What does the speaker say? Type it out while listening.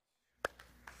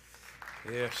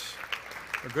Yes.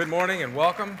 Well, good morning and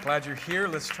welcome. Glad you're here.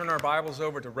 Let's turn our Bibles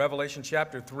over to Revelation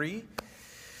chapter 3.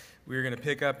 We're going to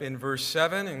pick up in verse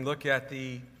 7 and look at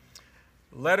the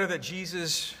letter that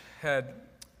Jesus had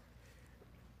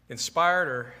inspired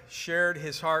or shared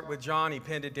his heart with John. He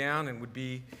penned it down and would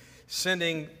be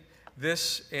sending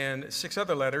this and 6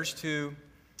 other letters to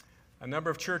a number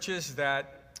of churches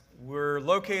that were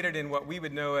located in what we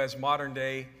would know as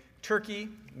modern-day Turkey,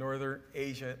 Northern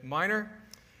Asia Minor.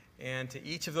 And to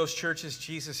each of those churches,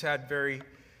 Jesus had very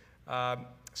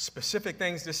specific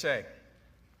things to say.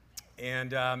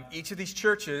 And each of these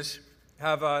churches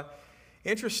have an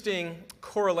interesting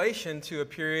correlation to a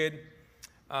period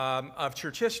of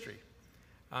church history.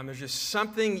 There's just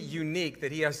something unique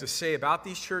that he has to say about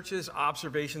these churches,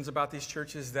 observations about these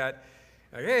churches that,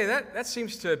 hey, that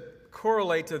seems to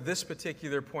correlate to this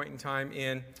particular point in time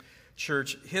in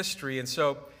church history. And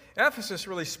so Ephesus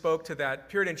really spoke to that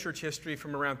period in church history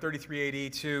from around 33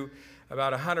 AD to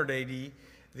about 100 AD,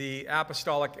 the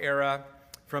apostolic era,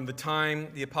 from the time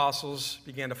the apostles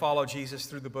began to follow Jesus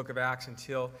through the book of Acts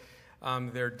until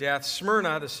their death.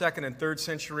 Smyrna, the 2nd and 3rd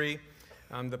century,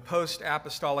 the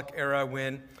post-apostolic era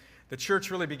when the church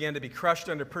really began to be crushed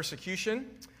under persecution.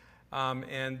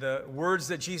 And the words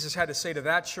that Jesus had to say to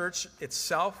that church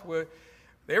itself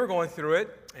they were going through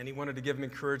it, and he wanted to give them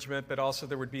encouragement, but also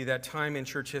there would be that time in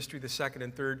church history, the 2nd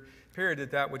and 3rd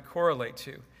period, that would correlate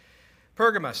to.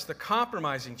 Pergamos, the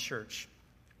compromising church,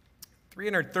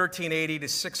 313 AD to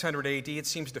 600 AD. It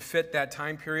seems to fit that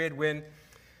time period when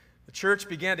the church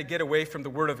began to get away from the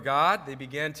Word of God. They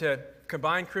began to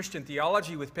combine Christian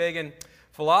theology with pagan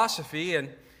philosophy, and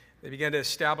they began to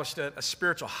establish a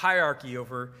spiritual hierarchy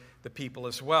over the people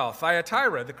as well.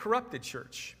 Thyatira, the corrupted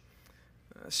church,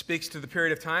 speaks to the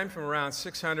period of time from around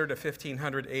 600 to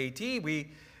 1500 AD. We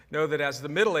know that as the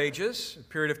Middle Ages, a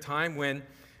period of time when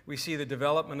we see the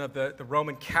development of the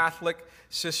Roman Catholic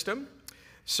system.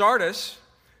 Sardis,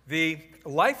 the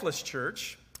lifeless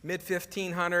church,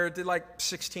 mid-1500 to like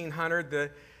 1600,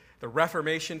 the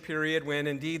Reformation period when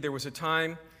indeed there was a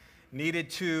time needed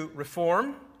to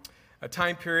reform, a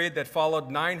time period that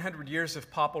followed 900 years of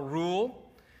papal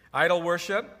rule, idol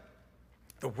worship,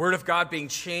 the Word of God being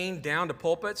chained down to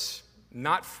pulpits,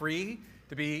 not free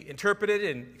to be interpreted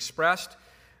and expressed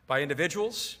by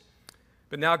individuals.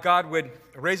 But now God would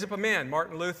raise up a man,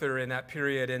 Martin Luther, in that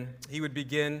period, and he would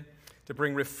begin to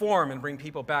bring reform and bring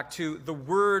people back to the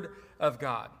Word of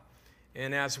God.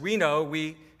 And as we know,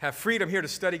 we have freedom here to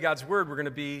study God's Word. We're going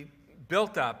to be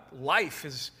built up. Life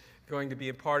is going to be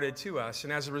imparted to us.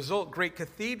 And as a result, great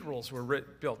cathedrals were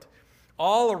built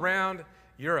all around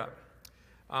Europe.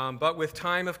 But with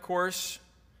time, of course,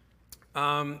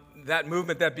 that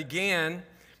movement that began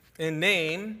in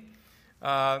name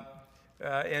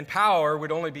and power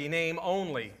would only be name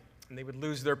only. And they would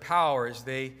lose their power as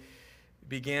they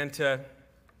began to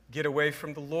get away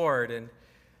from the Lord. And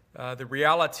the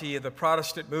reality of the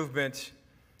Protestant movement,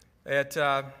 it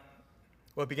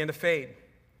began to fade.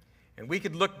 And we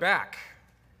could look back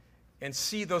and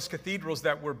see those cathedrals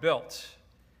that were built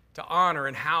to honor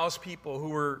and house people who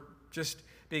were just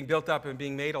being built up and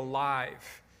being made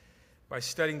alive by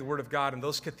studying the Word of God. And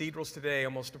those cathedrals today,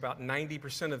 almost about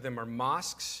 90% of them are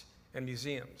mosques and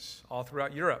museums all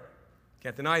throughout Europe.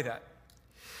 Can't deny that.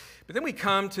 But then we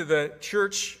come to the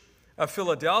Church of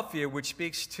Philadelphia, which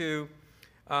speaks to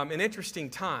an interesting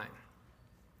time.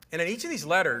 And in each of these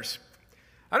letters,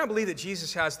 I don't believe that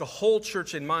Jesus has the whole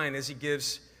church in mind as he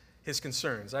gives his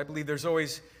concerns. I believe there's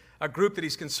always a group that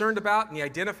he's concerned about, and he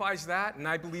identifies that, and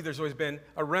I believe there's always been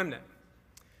a remnant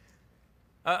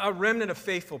of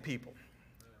faithful people.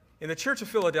 In the Church of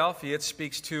Philadelphia, it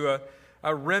speaks to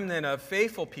a remnant of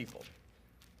faithful people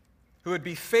who would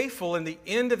be faithful in the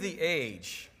end of the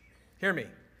age. Hear me.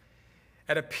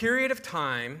 At a period of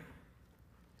time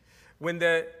when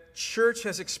the church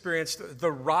has experienced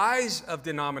the rise of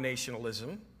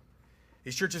denominationalism,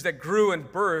 these churches that grew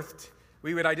and birthed,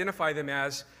 we would identify them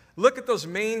as, look at those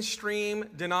mainstream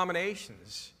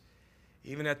denominations.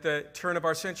 Even at the turn of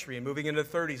our century and moving into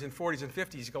the 30s and 40s and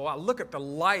 50s, you go, wow, look at the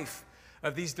life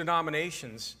of these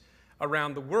denominations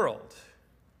around the world.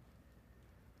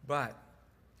 But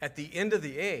at the end of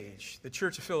the age, the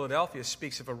Church of Philadelphia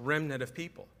speaks of a remnant of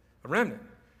people, a remnant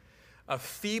of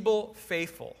feeble,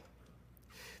 faithful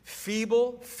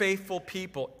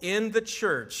people in the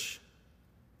church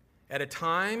at a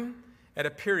time, at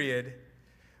a period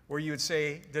where you would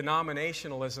say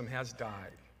denominationalism has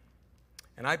died.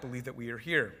 And I believe that we are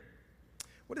here.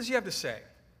 What does he have to say?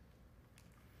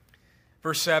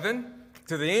 Verse 7,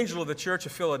 to the angel of the church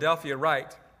of Philadelphia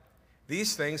write,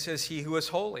 these things says he who is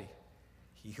holy,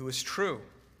 he who is true,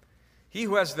 he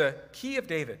who has the key of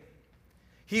David.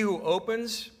 He who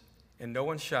opens and no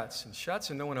one shuts, and shuts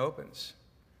and no one opens.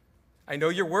 I know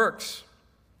your works.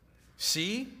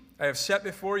 See, I have set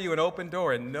before you an open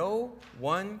door, and no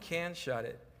one can shut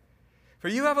it. For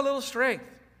you have a little strength.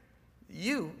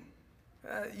 You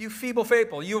feeble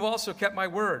faithful, you have also kept my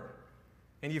word,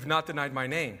 and you've not denied my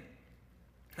name.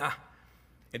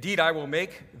 Indeed, I will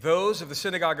make those of the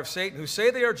synagogue of Satan who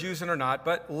say they are Jews and are not,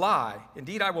 but lie.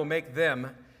 Indeed, I will make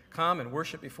them come and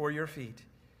worship before your feet,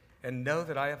 and know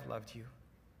that I have loved you.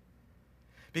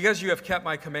 Because you have kept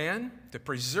my command to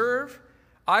preserve,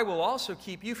 I will also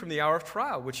keep you from the hour of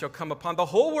trial, which shall come upon the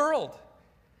whole world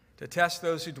to test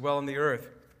those who dwell on the earth.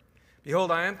 Behold,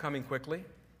 I am coming quickly.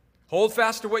 Hold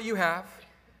fast to what you have,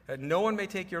 that no one may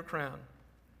take your crown.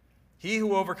 He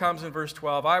who overcomes, in verse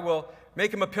 12, I will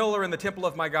make him a pillar in the temple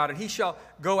of my God, and he shall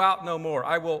go out no more.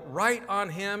 I will write on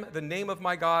him the name of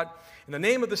my God, and the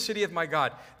name of the city of my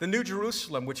God, the new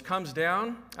Jerusalem, which comes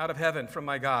down out of heaven from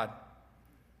my God.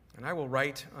 And I will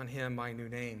write on him my new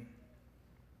name.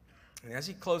 And as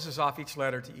he closes off each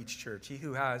letter to each church, he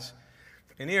who has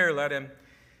an ear, let him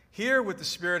hear what the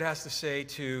Spirit has to say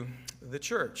to the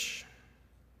church.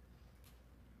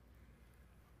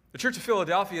 The Church of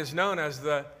Philadelphia is known as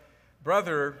the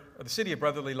city of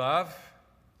brotherly love.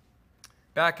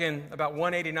 Back in about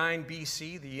 189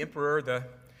 BC, the emperor, the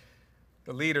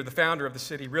leader, the founder of the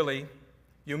city, really,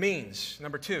 Eumenes,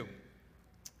 number 2.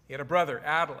 He had a brother,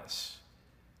 Attalus,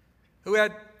 who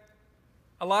had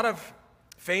a lot of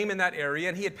fame in that area,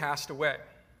 and he had passed away.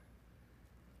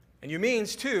 And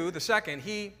Eumenes, too, the second,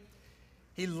 he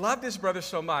loved his brother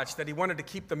so much that he wanted to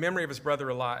keep the memory of his brother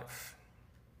alive.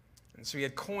 And so he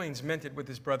had coins minted with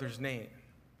his brother's name.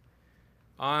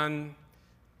 On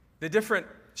the different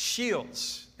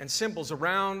shields and symbols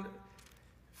around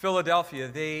Philadelphia,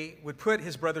 they would put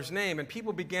his brother's name, and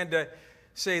people began to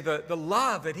say the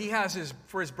love that he has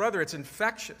for his brother, it's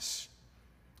infectious.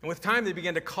 And with time, they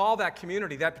began to call that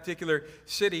community, that particular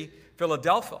city,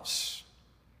 Philadelphos.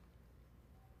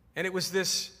 And it was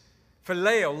this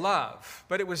phileo love,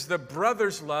 but it was the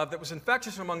brother's love that was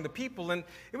infectious among the people, and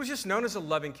it was just known as a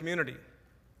loving community.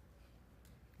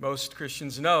 Most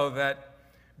Christians know that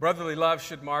brotherly love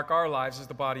should mark our lives as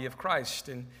the body of Christ.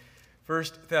 In 1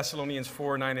 Thessalonians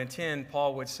 4, 9, and 10,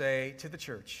 Paul would say to the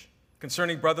church,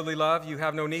 concerning brotherly love, you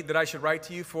have no need that I should write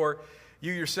to you, for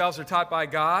you yourselves are taught by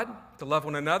God to love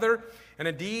one another, and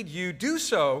indeed you do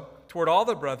so toward all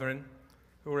the brethren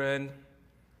who are in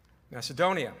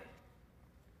Macedonia.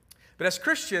 But as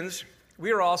Christians,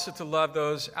 we are also to love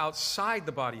those outside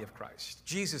the body of Christ.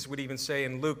 Jesus would even say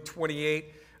in Luke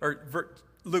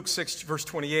 6, verse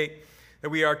 28, that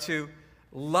we are to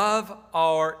love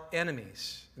our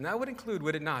enemies. And that would include,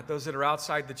 would it not, those that are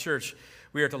outside the church.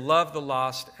 We are to love the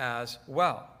lost as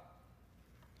well.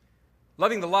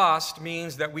 Loving the lost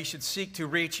means that we should seek to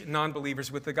reach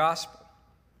non-believers with the gospel.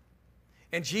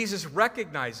 And Jesus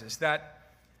recognizes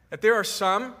that there are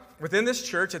some within this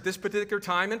church at this particular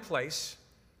time and place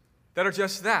that are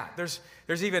just that.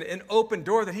 There's even an open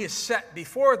door that he has set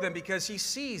before them because he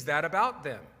sees that about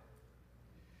them.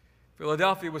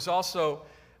 Philadelphia was also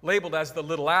labeled as the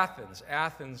Little Athens.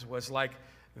 Athens was like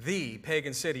the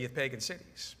pagan city of pagan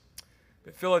cities.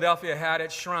 But Philadelphia had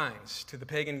its shrines to the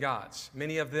pagan gods.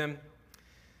 Many of them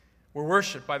were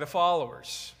worshipped by the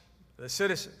followers, the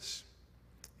citizens.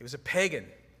 It was a pagan,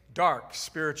 dark,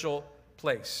 spiritual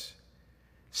place.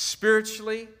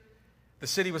 Spiritually, the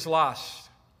city was lost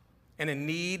and in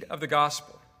need of the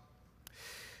gospel.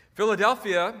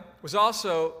 Philadelphia was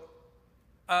also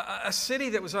a city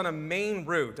that was on a main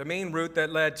route that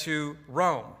led to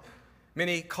Rome.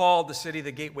 Many called the city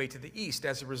the gateway to the east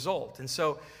as a result. And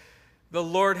so the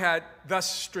Lord had thus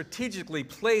strategically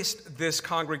placed this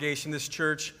congregation, this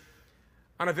church,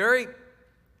 on a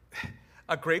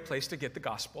great place to get the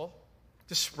gospel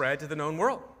to spread to the known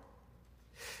world.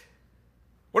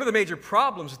 One of the major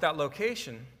problems with that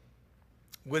location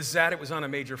was that it was on a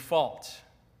major fault,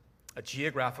 a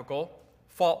geographical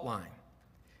fault line.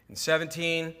 In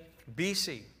 17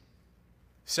 BC,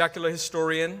 secular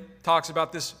historian talks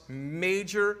about this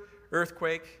major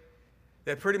earthquake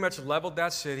that pretty much leveled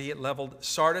that city. It leveled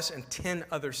Sardis and 10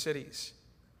 other cities.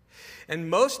 And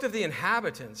most of the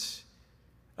inhabitants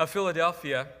of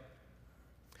Philadelphia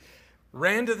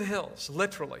ran to the hills,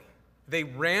 literally. They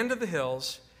ran to the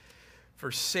hills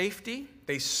for safety.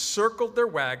 They circled their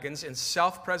wagons in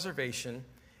self-preservation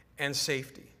and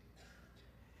safety.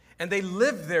 And they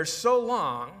lived there so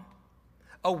long,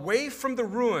 away from the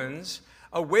ruins,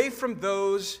 away from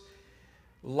those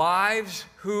lives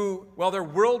who, well, their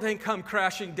world had come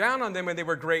crashing down on them and they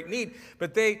were in great need,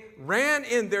 but they ran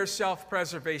in their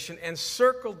self-preservation and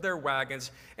circled their wagons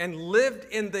and lived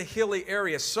in the hilly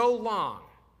area so long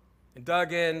and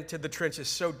dug into the trenches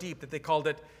so deep that they called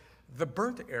it the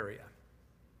burnt area.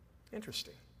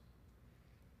 Interesting.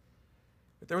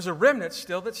 But there was a remnant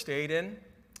still that stayed in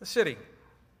the city.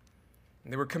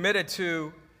 And they were committed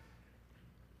to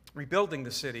rebuilding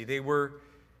the city. They were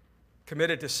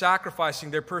committed to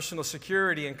sacrificing their personal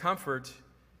security and comfort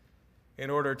in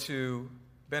order to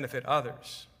benefit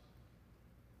others.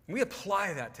 And we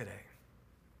apply that today.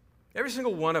 Every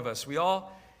single one of us, we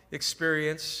all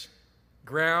experience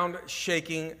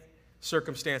ground-shaking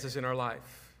circumstances in our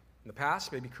life. In the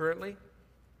past, maybe currently,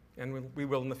 and we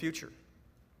will in the future.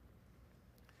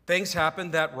 Things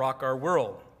happen that rock our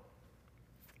world.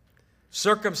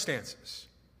 Circumstances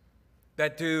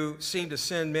that do seem to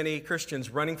send many Christians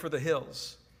running for the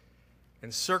hills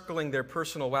and circling their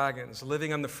personal wagons,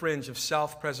 living on the fringe of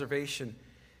self-preservation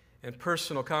and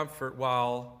personal comfort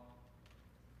while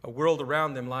a world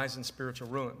around them lies in spiritual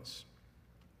ruins.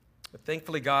 But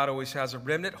thankfully, God always has a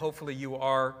remnant. Hopefully, you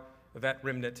are that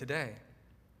remnant today.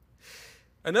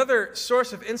 Another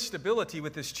source of instability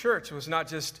with this church was not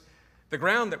just the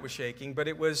ground that was shaking, but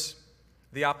it was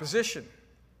the opposition.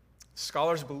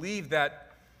 Scholars believe that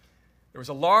there was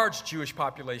a large Jewish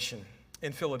population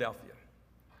in Philadelphia,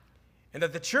 and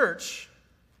that the church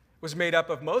was made up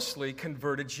of mostly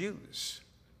converted Jews.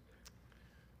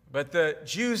 But the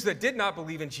Jews that did not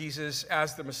believe in Jesus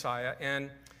as the Messiah and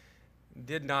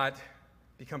did not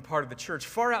become part of the church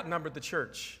far outnumbered the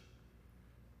church.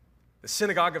 The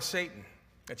synagogue of Satan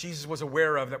that Jesus was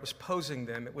aware of that was posing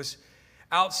them. It was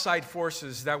outside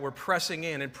forces that were pressing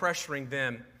in and pressuring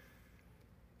them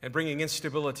and bringing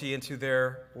instability into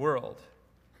their world.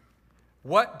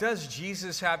 What does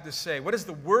Jesus have to say? What is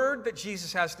the word that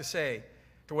Jesus has to say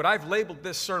to what I've labeled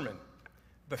this sermon?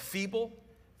 The feeble,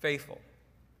 faithful.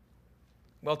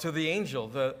 Well, to the angel,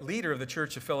 the leader of the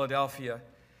church of Philadelphia,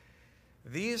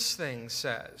 these things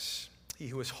says, he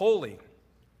who is holy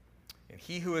and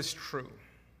he who is true.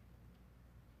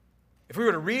 If we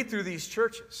were to read through these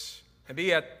churches and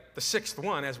be at the sixth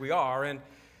one, as we are, and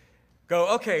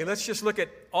go, okay, let's just look at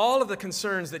all of the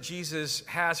concerns that Jesus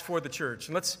has for the church,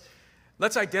 and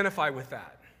let's identify with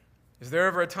that. Is there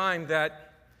ever a time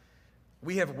that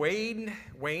we have waned,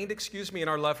 in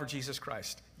our love for Jesus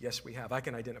Christ? Yes, we have. I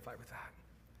can identify with that.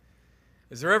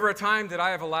 Is there ever a time that I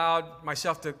have allowed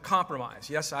myself to compromise?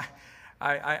 Yes,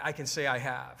 I can say I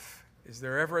have. Is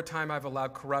there ever a time I've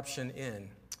allowed corruption in?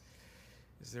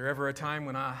 Is there ever a time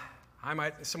when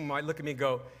someone might look at me and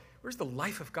go, where's the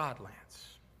life of God, Lance?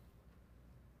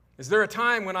 Is there a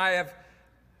time when I have,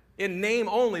 in name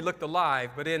only, looked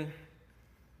alive, but in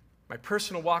my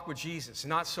personal walk with Jesus,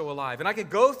 not so alive? And I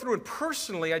could go through and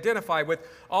personally identify with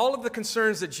all of the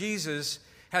concerns that Jesus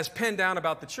has penned down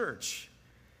about the church.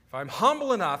 If I'm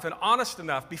humble enough and honest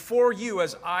enough before you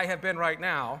as I have been right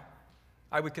now,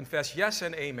 I would confess yes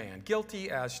and amen, guilty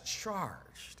as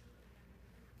charged.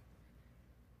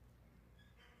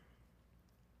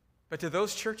 But to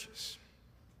those churches,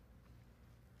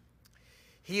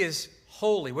 he is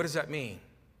holy. What does that mean?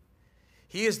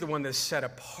 He is the one that's set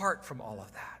apart from all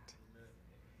of that.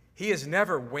 He has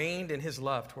never waned in his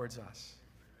love towards us.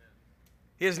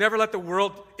 He has never let the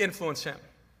world influence him.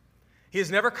 He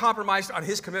has never compromised on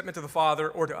his commitment to the Father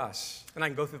or to us. And I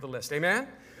can go through the list. Amen?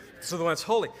 So the one that's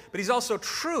holy. But he's also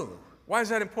true. Why is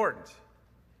that important?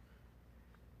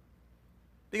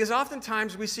 Because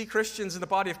oftentimes we see Christians in the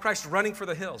body of Christ running for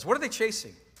the hills. What are they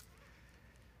chasing?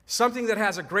 Something that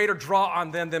has a greater draw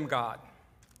on them than God.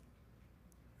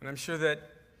 And I'm sure that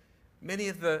many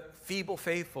of the feeble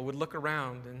faithful would look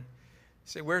around and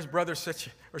say, where's brother such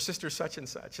or sister such and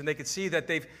such? And they could see that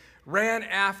they've ran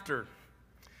after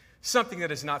something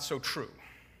that is not so true,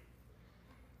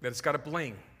 that it's got a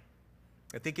bling.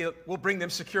 I think it will bring them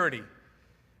security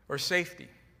or safety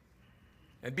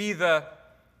and be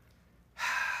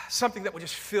something that will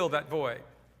just fill that void.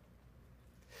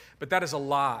 But that is a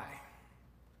lie.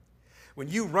 When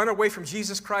you run away from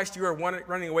Jesus Christ, you are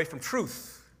running away from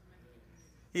truth.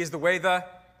 He is the way, the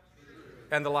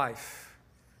and the life.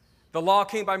 The law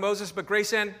came by Moses, but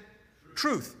grace and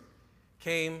truth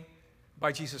came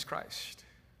by Jesus Christ.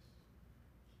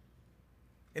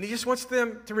 And he just wants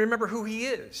them to remember who he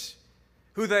is,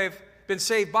 who they've been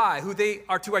saved by, who they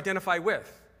are to identify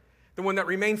with. The one that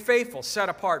remained faithful, set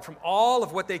apart from all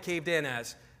of what they caved in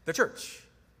as the church.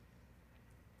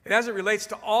 And as it relates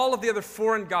to all of the other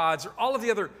foreign gods or all of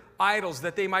the other idols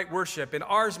that they might worship, and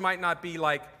ours might not be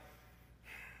like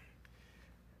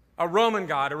a Roman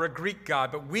God or a Greek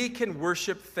God, but we can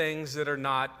worship things that are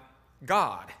not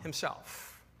God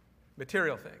himself,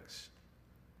 material things.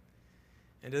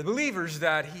 And to the believers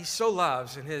that he so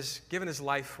loves and has given his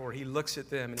life for, he looks at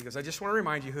them and he goes, I just want to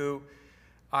remind you who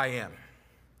I am,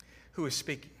 who is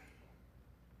speaking.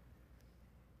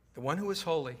 The one who is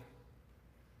holy,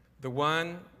 the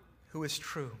one who is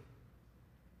true.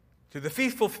 To the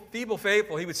feeble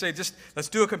faithful, he would say, just let's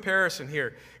do a comparison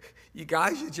here. You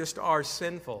guys, you just are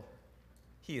sinful.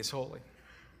 He is holy.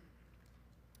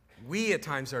 We at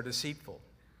times are deceitful.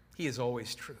 He is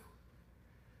always true.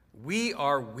 We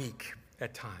are weak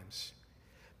at times,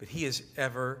 but he is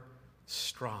ever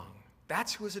strong.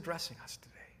 That's who is addressing us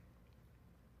today.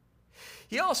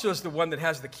 He also is the one that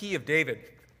has the key of David,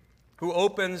 who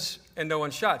opens and no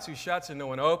one shuts, who shuts and no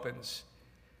one opens.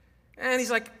 And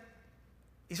he's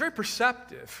very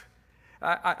perceptive.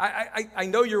 I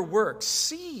know your works.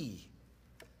 See,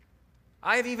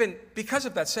 I have even, because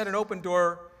of that, set an open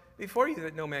door before you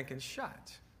that no man can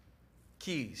shut.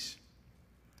 Keys.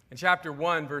 In chapter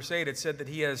 1, verse 8, it said that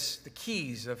he has the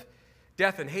keys of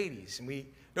death and Hades. And we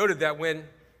noted that when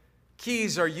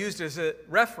keys are used as a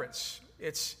reference,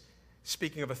 it's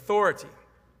speaking of authority.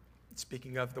 It's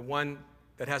speaking of the one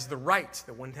that has the right,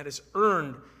 the one that has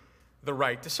earned the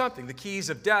right to something. The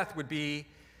keys of death would be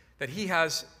that he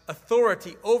has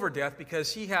authority over death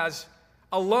because he has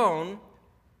alone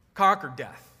conquered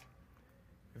death,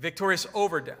 victorious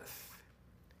over death.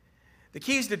 The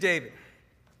keys to David.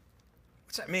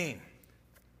 What's that mean?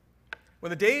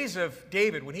 When the days of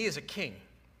David, when he is a king,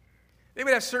 they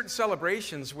would have certain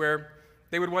celebrations where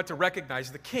they would want to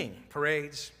recognize the king,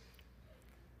 parades,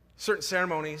 certain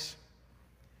ceremonies.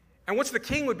 And once the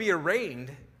king would be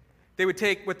arraigned, they would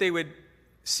take what they would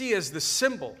see as the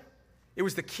symbol. It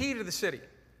was the key to the city.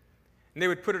 And they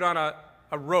would put it on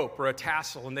a rope or a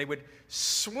tassel, and they would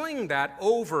swing that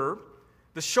over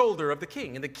the shoulder of the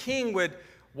king. And the king would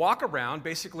walk around,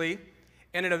 basically,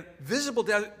 and in a visible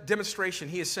demonstration,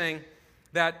 he is saying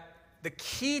that the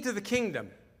key to the kingdom,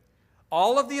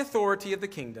 all of the authority of the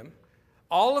kingdom,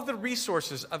 all of the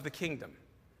resources of the kingdom,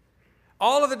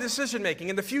 all of the decision-making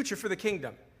in the future for the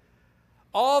kingdom,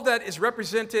 all that is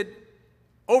represented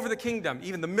over the kingdom,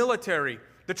 even the military,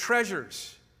 the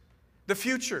treasures, the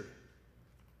future,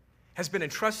 has been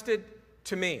entrusted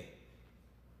to me.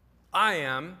 I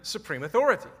am supreme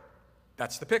authority.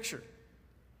 That's the picture.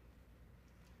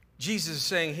 Jesus is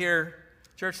saying here,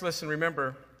 church, listen,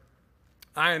 remember,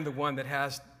 I am the one that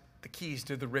has the keys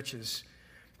to the riches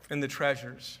and the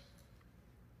treasures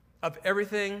of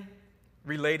everything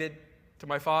related to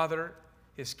my Father,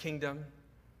 his kingdom,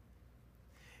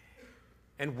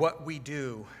 and what we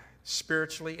do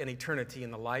spiritually in eternity in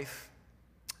the life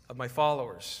of my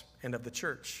followers and of the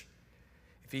church.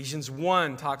 Ephesians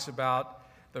 1 talks about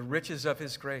the riches of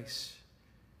his grace.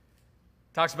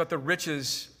 Talks about the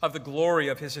riches of the glory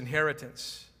of his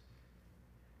inheritance.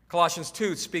 Colossians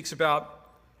 2 speaks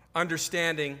about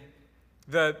understanding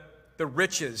the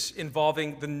riches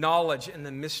involving the knowledge and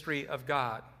the mystery of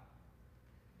God.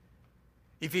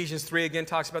 Ephesians 3 again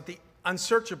talks about the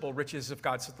unsearchable riches of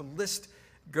God. So the list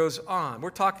goes on.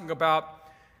 We're talking about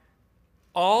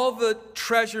all the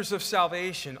treasures of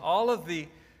salvation, all of the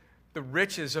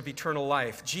riches of eternal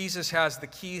life. Jesus has the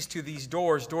keys to these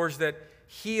doors that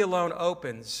he alone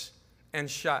opens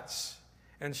and shuts,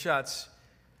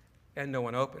 and no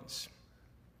one opens.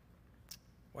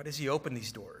 Why does he open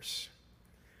these doors?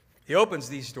 He opens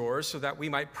these doors so that we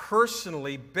might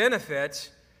personally benefit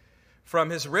from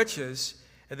his riches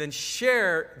and then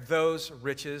share those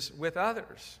riches with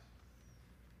others.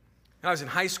 When I was in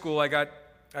high school, I got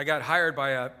hired by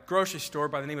a grocery store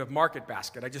by the name of Market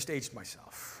Basket. I just aged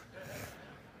myself.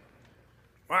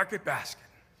 Market Basket.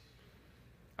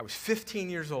 I was 15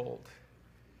 years old,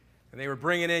 and they were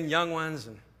bringing in young ones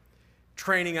and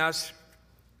training us,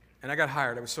 and I got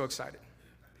hired. I was so excited.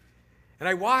 And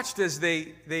I watched as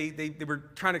they were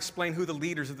trying to explain who the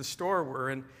leaders of the store were,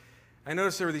 and I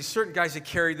noticed there were these certain guys that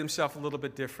carried themselves a little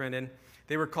bit different, and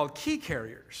they were called key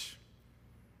carriers.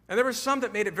 And there were some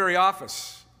that made it very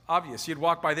obvious. You'd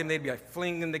walk by them, they'd be like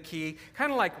flinging the key,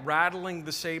 kind of like rattling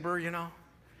the saber, you know.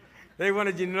 They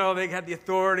wanted you to know they had the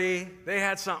authority, they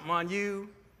had something on you.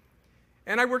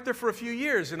 And I worked there for a few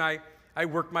years, and I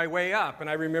worked my way up, and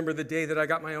I remember the day that I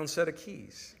got my own set of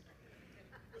keys.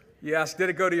 You ask, did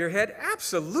it go to your head?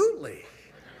 Absolutely.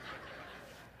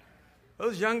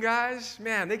 Those young guys,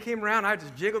 man, they came around, I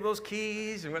just jiggled those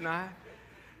keys and whatnot.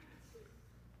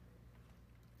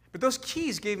 But those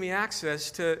keys gave me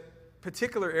access to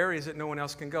particular areas that no one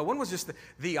else can go. One was just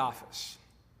the office.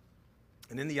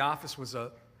 And in the office was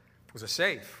a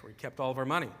safe where we kept all of our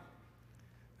money.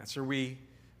 That's where we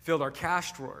filled our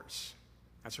cash drawers.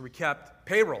 That's where we kept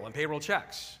payroll and payroll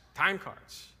checks, time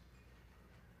cards.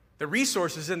 The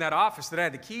resources in that office that I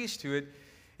had the keys to,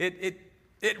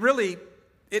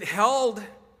 it held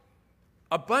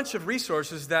a bunch of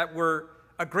resources that were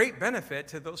a great benefit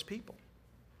to those people.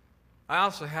 I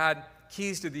also had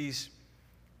keys to these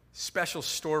special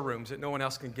storerooms that no one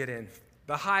else can get in,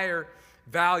 the higher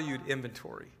valued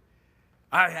inventory.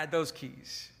 I had those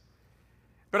keys.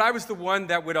 But I was the one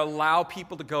that would allow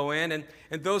people to go in,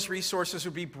 and those resources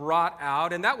would be brought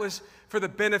out, and that was for the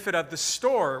benefit of the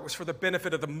store. It was for the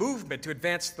benefit of the movement, to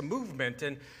advance the movement,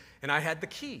 and I had the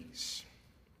keys.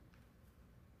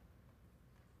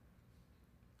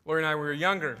 Lori and I were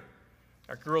younger.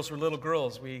 Our girls were little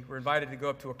girls. We were invited to go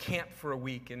up to a camp for a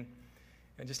week and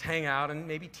just hang out and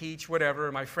maybe teach, whatever.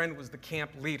 And my friend was the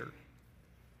camp leader.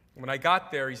 And when I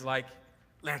got there, he's like,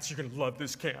 Lance, you're going to love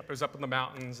this camp. It was up in the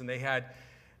mountains, and they had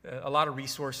a lot of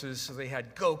resources. So they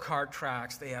had go-kart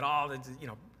tracks. They had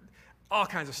all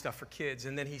kinds of stuff for kids.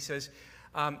 And then he says,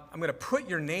 I'm going to put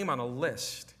your name on a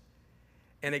list,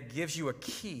 and it gives you a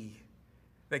key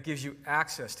that gives you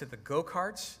access to the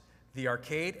go-karts, the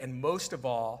arcade, and most of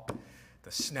all,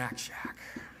 the snack shack.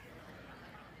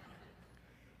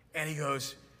 And he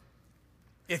goes,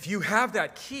 if you have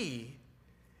that key,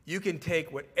 you can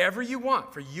take whatever you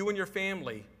want for you and your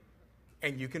family,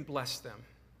 and you can bless them.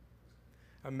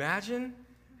 Imagine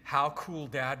how cool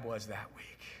Dad was that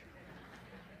week.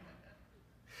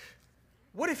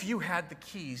 What if you had the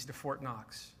keys to Fort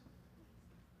Knox?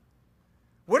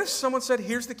 What if someone said,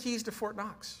 here's the keys to Fort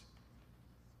Knox?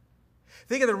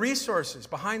 Think of the resources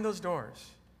behind those doors.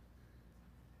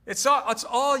 It's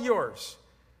all yours.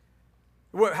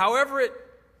 However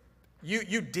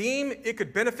you deem it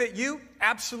could benefit you,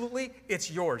 absolutely, it's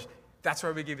yours. That's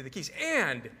why we give you the keys.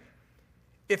 And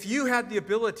if you had the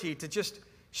ability to just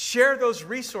share those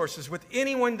resources with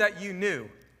anyone that you knew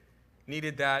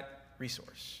needed that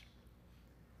resource,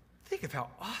 think of how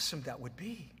awesome that would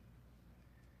be.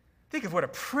 Think of what a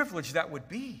privilege that would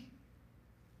be.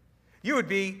 You would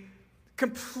be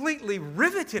completely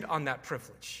riveted on that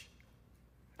privilege.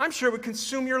 I'm sure it would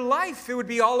consume your life. It would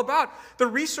be all about the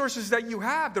resources that you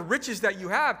have, the riches that you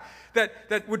have,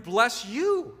 that would bless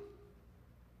you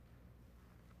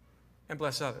and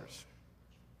bless others.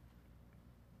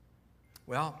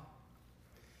 Well,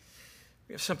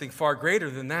 we have something far greater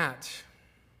than that.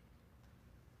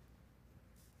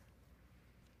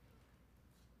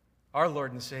 Our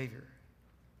Lord and Savior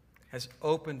has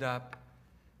opened up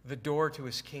the door to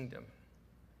his kingdom.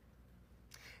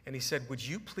 And he said, would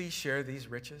you please share these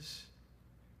riches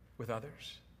with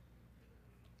others?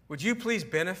 Would you please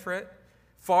benefit,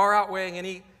 far outweighing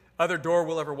any other door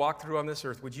we'll ever walk through on this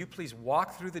earth? Would you please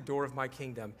walk through the door of my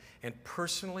kingdom and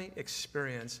personally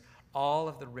experience all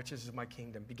of the riches of my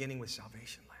kingdom, beginning with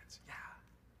salvation, Lance? Yeah.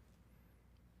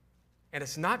 And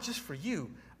it's not just for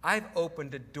you. I've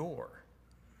opened a door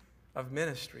of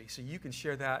ministry so you can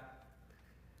share that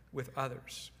with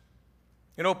others.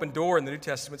 An open door in the New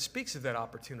Testament speaks of that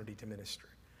opportunity to minister.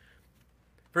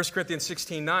 1 Corinthians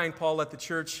 16:9, Paul let the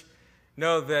church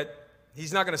know that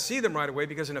he's not going to see them right away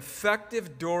because an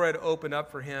effective door had opened up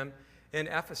for him in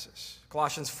Ephesus.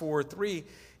 Colossians 4:3,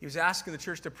 he was asking the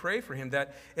church to pray for him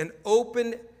that an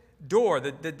open door,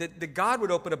 that God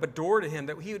would open up a door to him,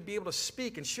 that he would be able to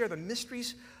speak and share the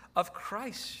mysteries of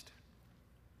Christ.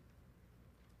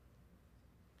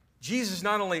 Jesus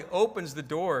not only opens the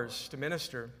doors to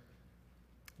minister,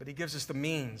 but he gives us the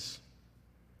means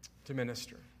to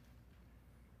minister.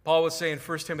 Paul would say in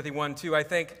 1 Timothy 1:2, I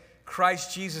thank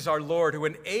Christ Jesus our Lord who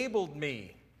enabled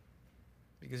me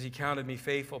because he counted me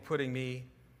faithful, putting me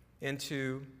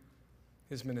into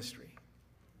his ministry.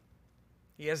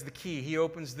 He has the key. He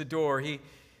opens the door. He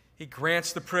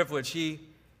grants the privilege. He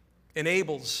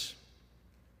enables.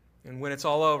 And when it's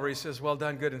all over, he says, well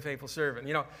done, good and faithful servant.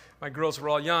 You know, my girls were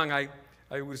all young. I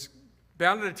was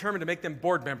bound and determined to make them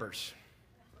board members.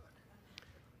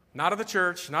 Not of the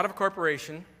church, not of a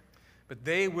corporation, but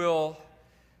they will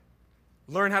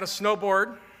learn how to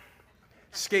snowboard,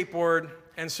 skateboard,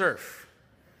 and surf,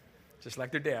 just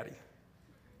like their daddy.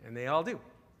 And they all do.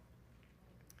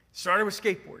 Started with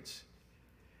skateboards.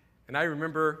 And I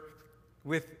remember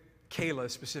with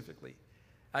Kayla specifically,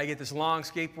 I get this long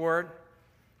skateboard.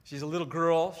 She's a little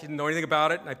girl. She didn't know anything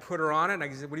about it. And I put her on it, and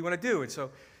I said, what do you want to do? And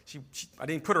so I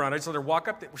didn't put her on it. I just let her walk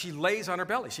up. She lays on her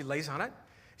belly. She lays on it.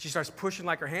 She starts pushing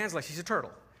like her hands like she's a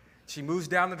turtle. She moves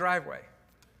down the driveway.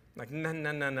 I'm like,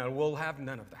 no, we'll have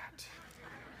none of that.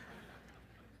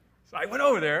 So I went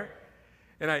over there,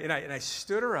 and I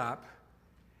stood her up,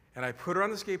 and I put her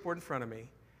on the skateboard in front of me.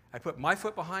 I put my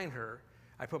foot behind her.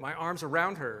 I put my arms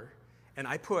around her, and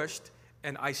I pushed,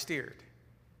 and I steered.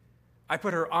 I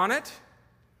put her on it,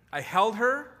 I held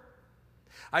her,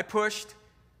 I pushed,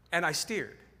 and I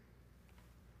steered.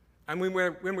 And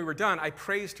when we were done, I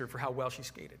praised her for how well she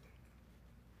skated.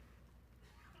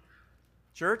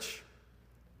 Church,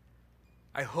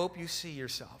 I hope you see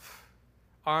yourself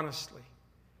honestly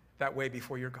that way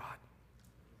before your God.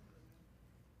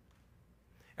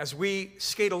 As we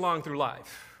skate along through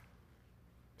life,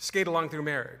 skate along through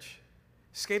marriage,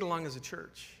 skate along as a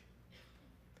church,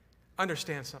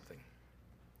 understand something.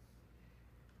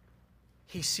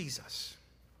 He sees us.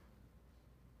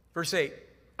 Verse 8,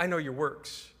 I know your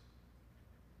works.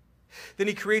 Then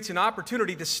he creates an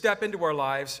opportunity to step into our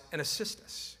lives and assist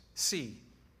us. See,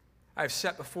 I have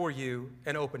set before you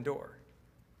an open door.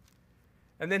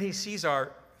 And then he sees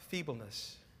our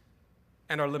feebleness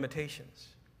and our limitations.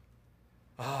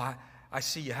 Oh, I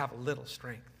see you have a little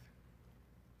strength.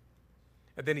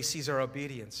 And then he sees our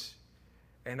obedience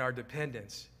and our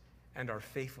dependence and our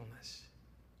faithfulness.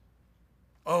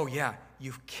 Oh, yeah,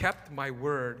 you've kept my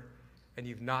word and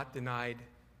you've not denied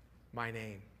my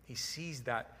name. He sees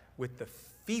that with the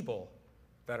feeble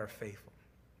that are faithful.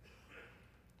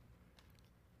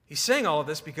 He's saying all of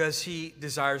this because he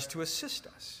desires to assist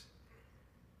us.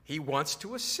 He wants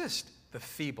to assist the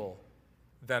feeble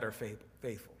that are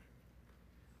faithful.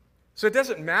 So it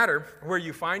doesn't matter where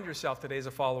you find yourself today as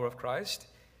a follower of Christ.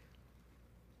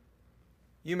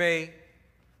 You may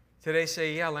today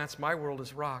say, yeah, Lance, my world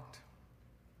is rocked.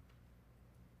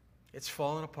 It's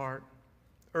fallen apart,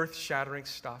 earth-shattering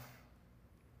stuff.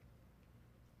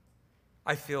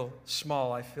 I feel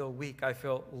small, I feel weak, I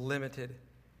feel limited.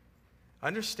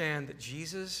 Understand that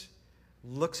Jesus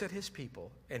looks at his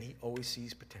people and he always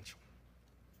sees potential.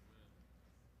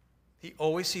 He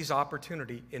always sees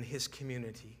opportunity in his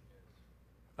community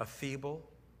of feeble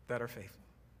that are faithful.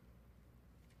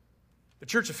 The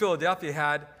Church of Philadelphia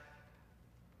had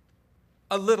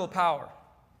a little power.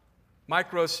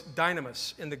 Micros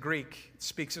dynamis in the Greek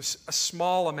speaks of a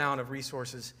small amount of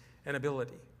resources and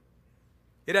ability.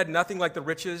 It had nothing like the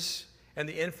riches and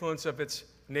the influence of its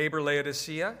neighbor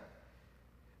Laodicea,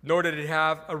 nor did it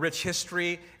have a rich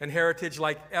history and heritage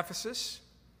like Ephesus.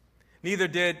 Neither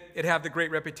did it have the great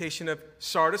reputation of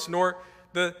Sardis, nor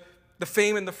the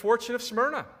fame and the fortune of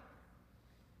Smyrna.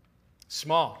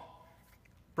 Small,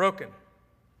 broken,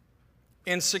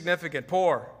 insignificant,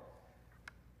 poor,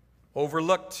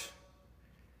 overlooked.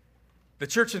 The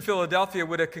church in Philadelphia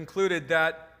would have concluded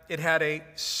that it had a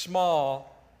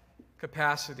small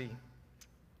capacity,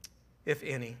 if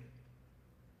any.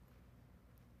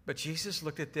 But Jesus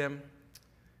looked at them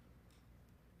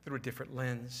through a different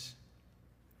lens.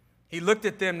 He looked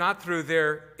at them not through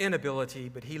their inability,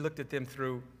 but he looked at them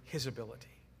through his ability.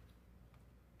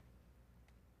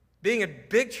 Being a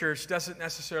big church doesn't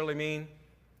necessarily mean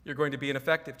you're going to be an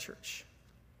effective church.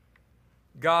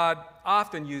 God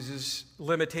often uses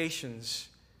limitations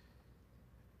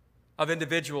of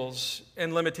individuals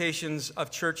and limitations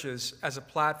of churches as a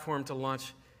platform to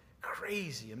launch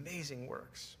crazy, amazing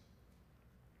works.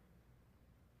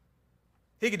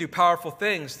 He can do powerful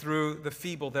things through the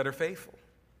feeble that are faithful.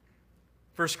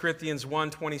 1 Corinthians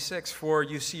 1:26, for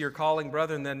you see your calling,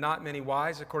 brethren, that not many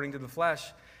wise according to the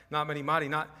flesh, not many mighty,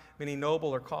 not many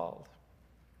noble are called.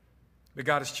 But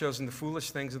God has chosen the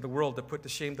foolish things of the world to put to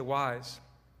shame the wise.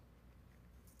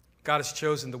 God has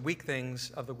chosen the weak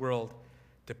things of the world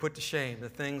to put to shame the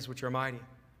things which are mighty,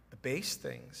 the base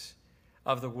things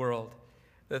of the world,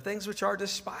 the things which are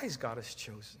despised God has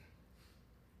chosen,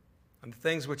 and the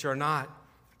things which are not,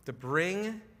 to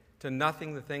bring to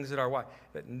nothing the things that are wise,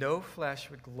 that no flesh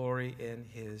would glory in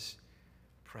his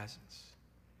presence.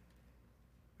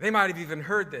 They might have even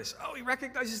heard this. Oh, he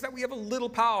recognizes that we have a little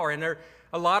power, and there are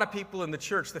a lot of people in the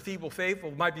church, the feeble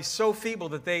faithful, might be so feeble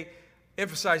that they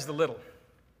emphasize the little.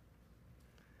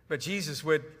 But Jesus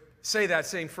would say that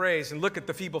same phrase and look at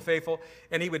the feeble faithful,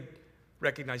 and he would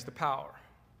recognize the power,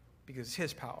 because it's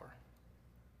his power.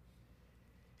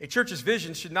 A church's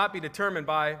vision should not be determined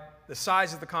by the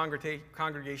size of the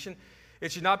congregation.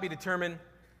 It should not be determined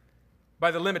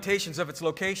by the limitations of its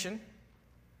location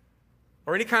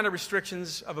or any kind of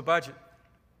restrictions of a budget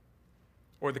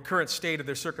or the current state of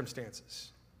their circumstances.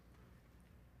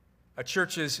 A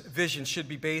church's vision should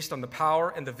be based on the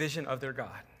power and the vision of their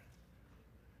God.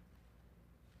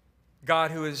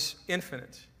 God who is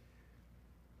infinite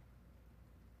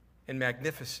and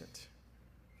magnificent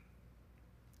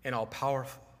and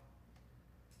all-powerful.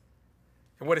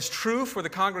 And what is true for the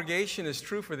congregation is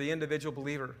true for the individual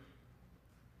believer.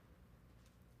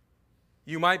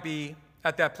 You might be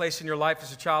at that place in your life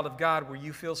as a child of God where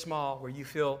you feel small, where you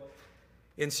feel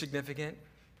insignificant,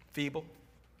 feeble.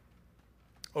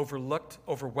 overlooked,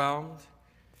 overwhelmed.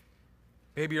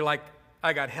 Maybe you're like,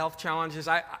 I got health challenges.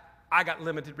 I got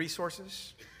limited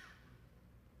resources.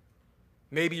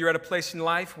 Maybe you're at a place in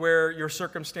life where your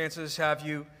circumstances have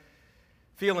you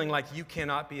feeling like you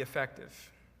cannot be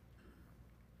effective.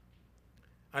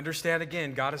 Understand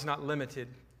again, God is not limited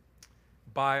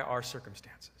by our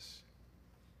circumstances.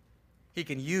 He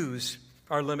can use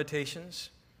our limitations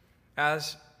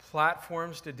as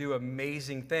platforms to do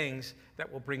amazing things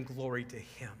that will bring glory to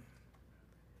Him.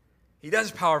 He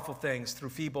does powerful things through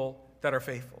feeble that are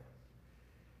faithful.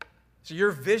 So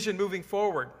your vision moving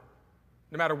forward,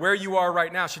 no matter where you are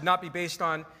right now, should not be based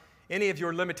on any of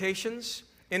your limitations,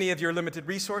 any of your limited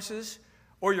resources,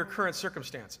 or your current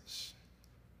circumstances.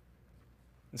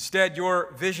 Instead,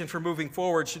 your vision for moving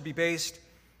forward should be based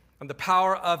on the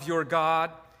power of your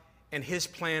God and His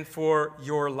plan for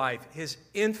your life, His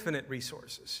infinite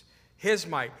resources, His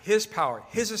might, His power,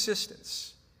 His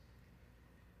assistance.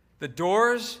 The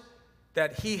doors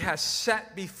that He has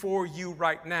set before you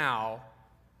right now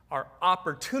are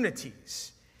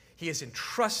opportunities He has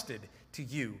entrusted to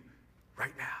you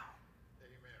right now.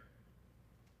 Amen.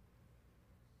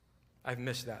 I've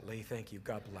missed that, Lee. Thank you.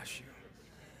 God bless you.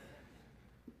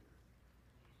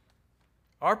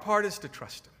 Our part is to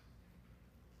trust Him.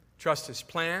 Trust His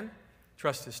plan,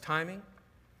 trust His timing,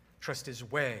 trust His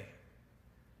way,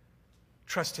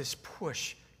 trust His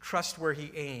push, trust where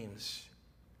He aims.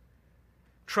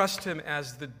 Trust Him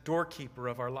as the doorkeeper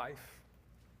of our life.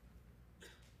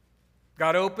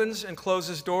 God opens and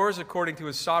closes doors according to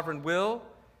His sovereign will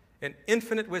and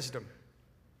infinite wisdom.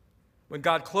 When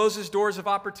God closes doors of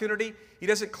opportunity, He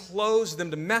doesn't close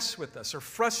them to mess with us or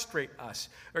frustrate us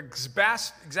or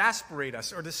exasperate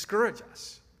us or discourage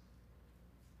us.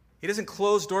 He doesn't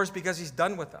close doors because He's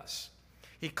done with us.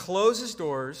 He closes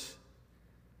doors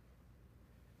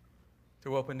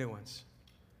to open new ones.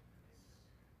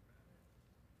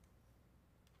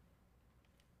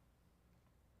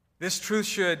 This truth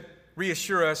should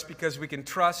reassure us because we can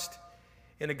trust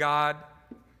in a God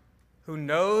who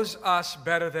knows us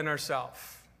better than ourselves,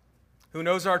 who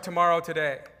knows our tomorrow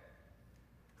today,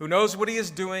 who knows what He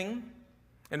is doing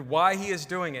and why He is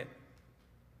doing it,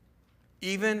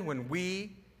 even when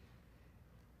we,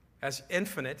 as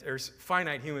infinite or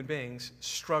finite human beings,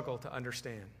 struggle to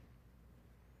understand.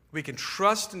 We can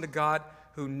trust in the God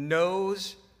who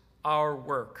knows our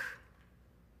work,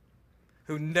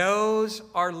 who knows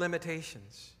our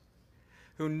limitations,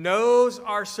 who knows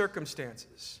our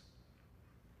circumstances.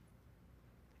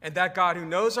 And that God who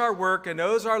knows our work and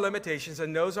knows our limitations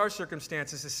and knows our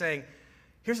circumstances is saying,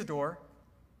 here's a door.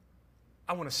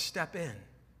 I want to step in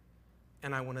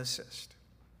and I want to assist.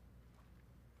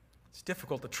 It's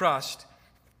difficult to trust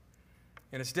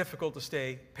and it's difficult to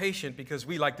stay patient because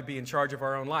we like to be in charge of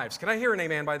our own lives. Can I hear an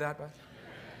amen by that? Amen.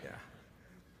 Yeah.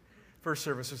 First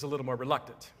service was a little more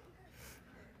reluctant.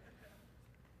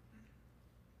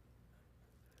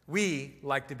 We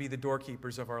like to be the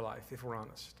doorkeepers of our life, if we're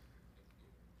honest.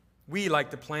 We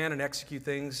like to plan and execute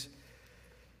things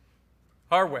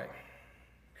our way,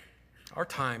 our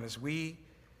time, as we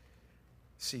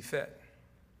see fit.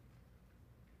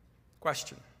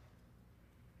 Question: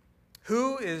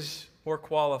 who is more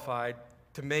qualified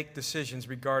to make decisions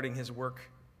regarding His work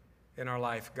in our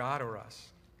life, God or us?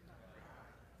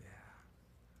 Yeah.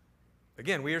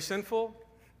 Again, we are sinful,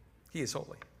 He is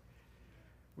holy.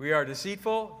 We are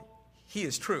deceitful, He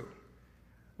is true.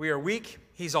 We are weak,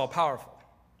 He's all-powerful.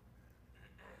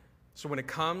 So when it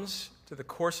comes to the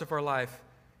course of our life,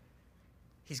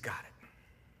 He's got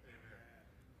it.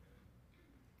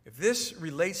 If this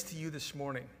relates to you this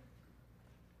morning,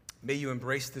 may you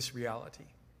embrace this reality.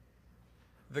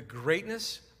 The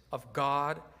greatness of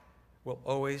God will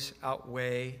always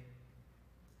outweigh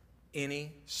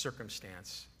any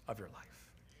circumstance of your life.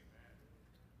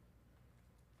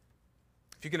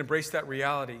 If you can embrace that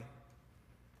reality,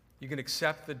 you can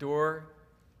accept the door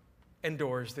and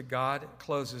doors that God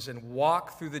closes and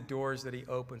walk through the doors that He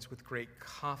opens with great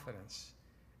confidence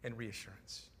and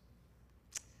reassurance.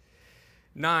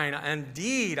 9,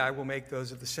 indeed, I will make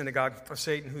those of the synagogue of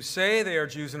Satan who say they are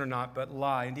Jews and are not, but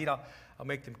lie. Indeed, I'll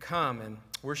make them come and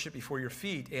worship before your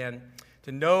feet and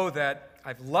to know that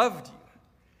I've loved you.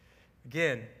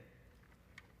 Again,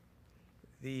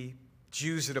 the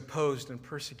Jews that opposed and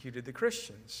persecuted the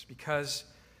Christians because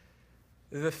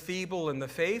the feeble and the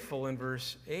faithful in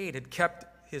verse 8 had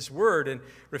kept His word and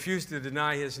refused to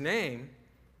deny His name.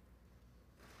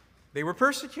 They were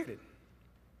persecuted.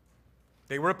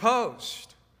 They were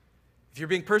opposed. If you're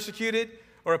being persecuted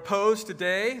or opposed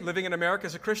today, living in America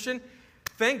as a Christian,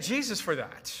 thank Jesus for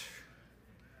that.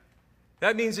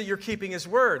 That means that you're keeping His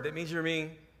word. That means you're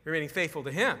remaining faithful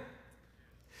to Him.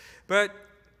 But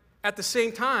at the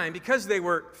same time, because they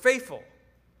were faithful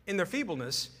in their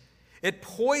feebleness, it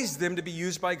poised them to be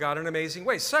used by God in amazing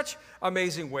ways. Such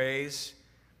amazing ways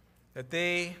that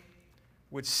they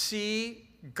would see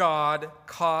God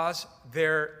cause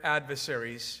their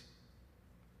adversaries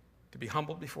to be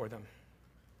humbled before them.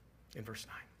 In verse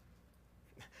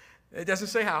 9. It doesn't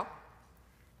say how.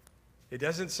 It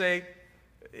doesn't say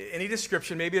any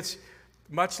description. Maybe it's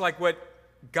much like what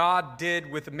God did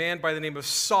with a man by the name of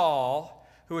Saul,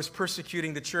 who was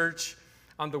persecuting the church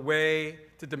on the way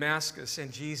to Damascus,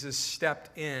 and Jesus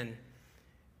stepped in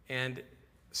and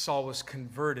Saul was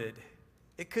converted.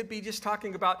 It could be just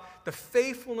talking about the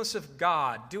faithfulness of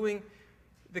God, doing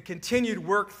the continued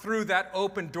work through that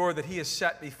open door that he has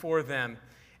set before them,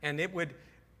 and it would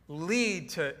lead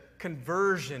to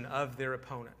conversion of their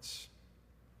opponents.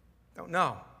 Don't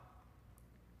know.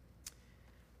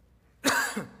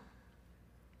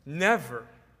 Never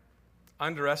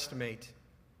underestimate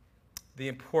the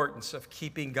importance of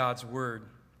keeping God's word.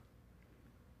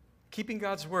 Keeping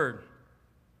God's word.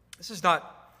 This is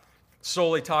not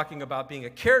solely talking about being a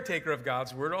caretaker of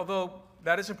God's word, although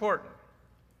that is important.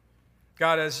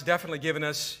 God has definitely given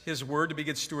us his word to be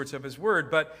good stewards of his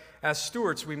word, but as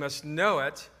stewards we must know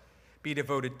it, be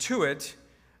devoted to it,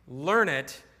 learn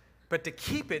it, but to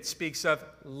keep it speaks of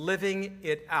living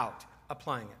it out,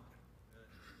 applying it.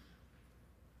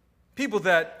 People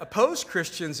that oppose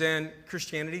Christians and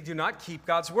Christianity do not keep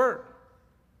God's word.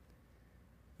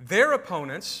 Their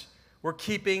opponents were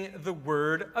keeping the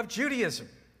word of Judaism.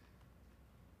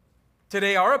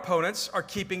 Today, our opponents are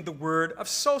keeping the word of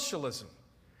socialism,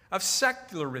 of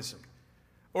secularism,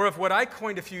 or of what I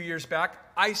coined a few years back,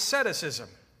 asceticism.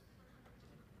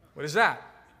 What is that?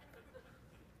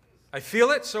 I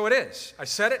feel it, so it is. I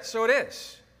said it, so it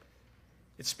is.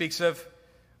 It speaks of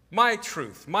my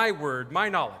truth, my word, my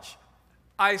knowledge.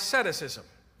 Asceticism.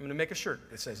 I'm going to make a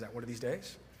shirt that says that one of these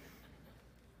days.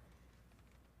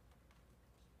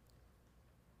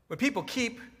 When people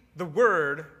keep the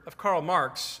word of Karl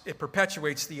Marx, it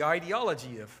perpetuates the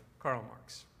ideology of Karl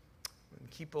Marx. When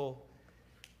people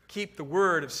keep the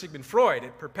word of Sigmund Freud,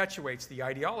 it perpetuates the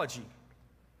ideology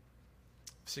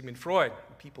of Sigmund Freud.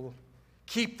 When people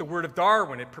keep the word of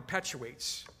Darwin, it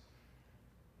perpetuates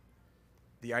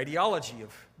the ideology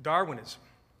of Darwinism.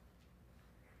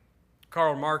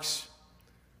 Karl Marx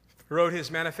wrote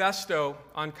his manifesto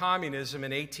on communism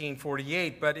in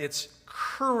 1848, but it's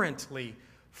currently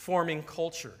forming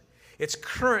culture. It's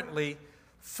currently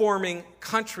forming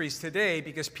countries today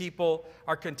because people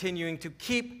are continuing to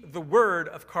keep the word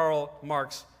of Karl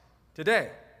Marx today.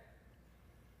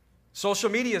 Social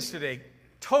medias today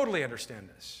totally understand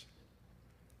this.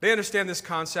 They understand this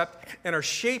concept and are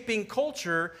shaping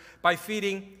culture by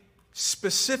feeding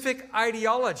specific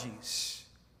ideologies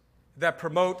that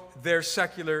promote their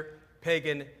secular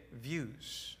pagan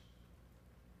views.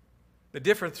 The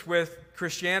difference with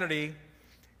Christianity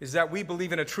is that we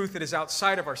believe in a truth that is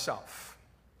outside of ourselves,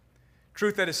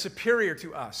 truth that is superior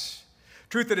to us,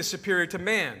 truth that is superior to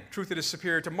man, truth that is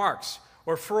superior to Marx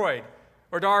or Freud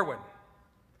or Darwin,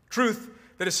 truth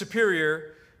that is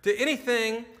superior to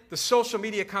anything the social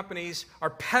media companies are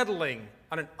peddling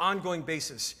on an ongoing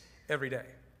basis every day.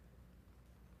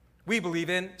 We believe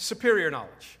in superior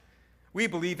knowledge. We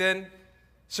believe in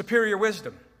superior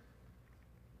wisdom.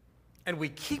 And we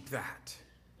keep that.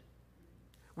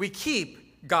 We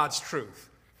keep God's truth.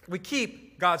 We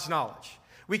keep God's knowledge.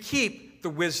 We keep the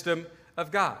wisdom of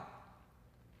God.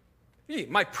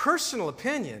 My personal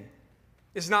opinion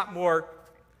is not more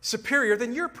superior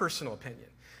than your personal opinion.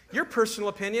 Your personal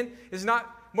opinion is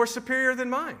not more superior than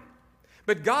mine.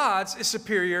 But God's is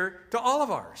superior to all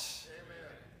of ours.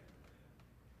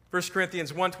 1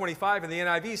 Corinthians 1:25 in the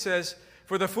NIV says,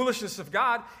 "For the foolishness of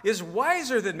God is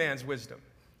wiser than man's wisdom."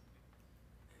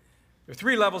 There are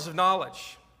three levels of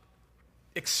knowledge.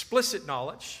 Explicit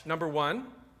knowledge, number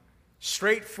one,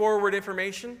 straightforward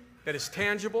information that is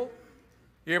tangible.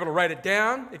 You're able to write it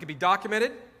down. It can be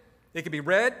documented. It can be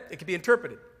read. It can be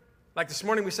interpreted. Like this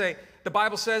morning we say, the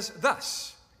Bible says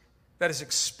thus. That is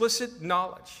explicit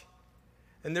knowledge.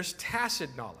 And there's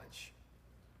tacit knowledge.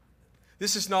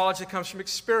 This is knowledge that comes from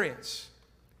experience.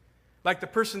 Like the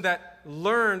person that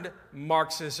learned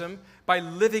Marxism by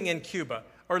living in Cuba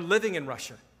or living in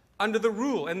Russia under the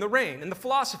rule and the reign and the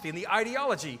philosophy and the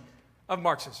ideology of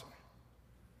Marxism.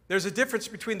 There's a difference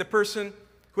between the person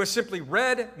who has simply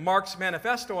read Marx's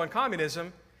manifesto on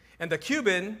communism and the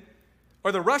Cuban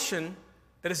or the Russian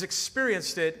that has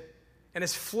experienced it and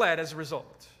has fled as a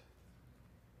result.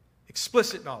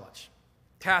 Explicit knowledge,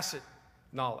 tacit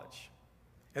knowledge,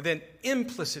 and then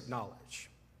implicit knowledge.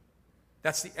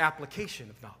 That's the application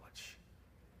of knowledge.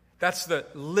 That's the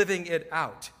living it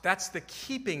out. That's the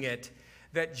keeping it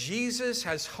that Jesus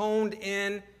has honed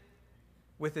in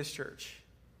with his church,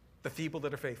 the feeble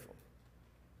that are faithful.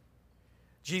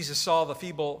 Jesus saw the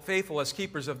feeble faithful as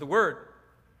keepers of the word.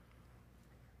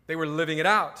 They were living it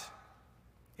out.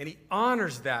 And he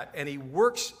honors that, and he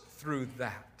works through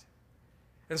that.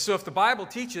 And so if the Bible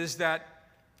teaches that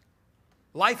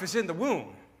life is in the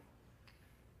womb,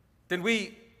 then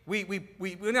we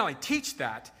not only teach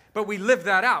that, but we live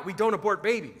that out. We don't abort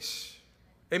babies.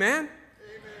 Amen? Amen.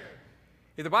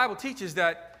 If the Bible teaches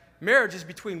that marriage is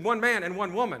between one man and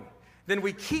one woman, then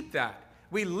we keep that.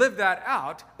 We live that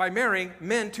out by marrying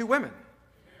men to women.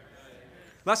 Amen.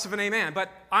 Less of an amen, but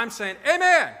I'm saying amen.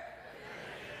 Amen.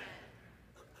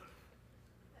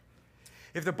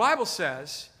 If the Bible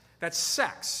says that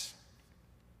sex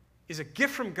is a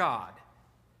gift from God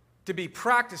to be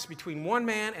practiced between one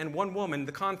man and one woman in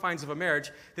the confines of a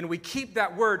marriage, then we keep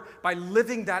that word by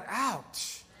living that out.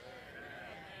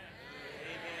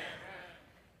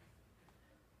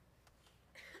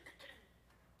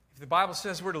 If the Bible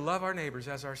says we're to love our neighbors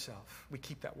as ourselves, we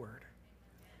keep that word.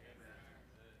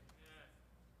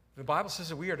 The Bible says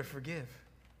that we are to forgive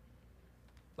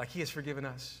like he has forgiven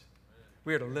us.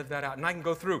 We are to live that out. And I can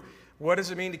go through, what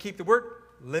does it mean to keep the word?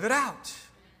 Live it out.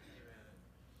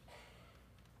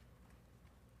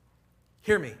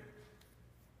 Hear me.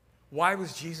 Why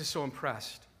was Jesus so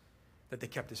impressed that they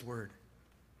kept his word?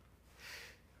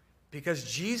 Because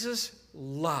Jesus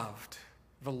loved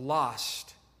the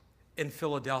lost in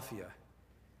Philadelphia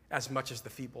as much as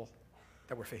the feeble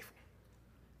that were faithful.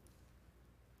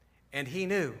 And he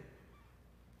knew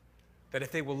that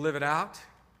if they will live it out,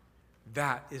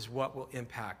 that is what will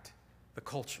impact the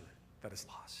culture that is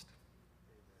lost.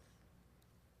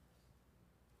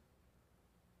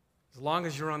 As long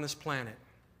as you're on this planet,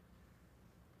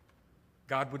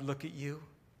 God would look at you,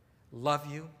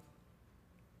 love you,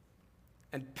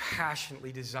 and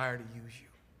passionately desire to use you.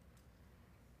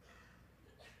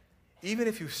 Even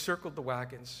if you circled the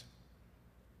wagons,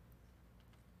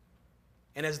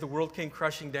 and as the world came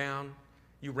crushing down,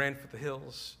 you ran for the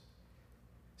hills,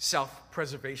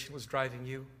 self-preservation was driving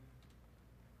you,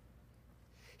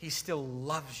 he still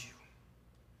loves you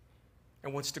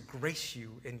and wants to grace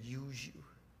you and use you.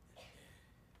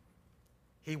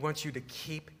 He wants you to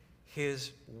keep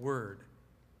his word,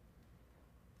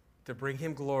 to bring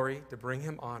him glory, to bring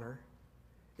him honor.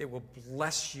 It will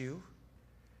bless you.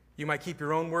 You might keep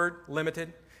your own word,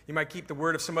 limited. You might keep the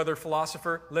word of some other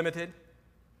philosopher, limited.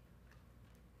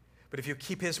 But if you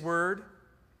keep his word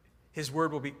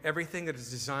will be everything that it's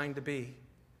designed to be.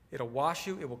 It'll wash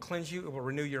you, it will cleanse you, it will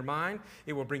renew your mind,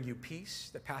 it will bring you peace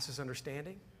that passes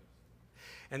understanding.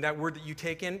 And that word that you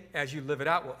take in as you live it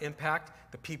out will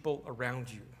impact the people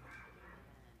around you.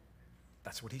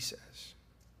 That's what he says.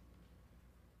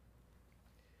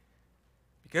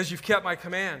 Because you've kept my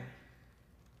command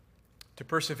to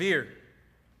persevere,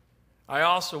 I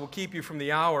also will keep you from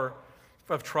the hour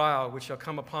of trial which shall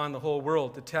come upon the whole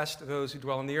world to test those who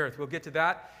dwell on the earth. We'll get to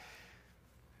that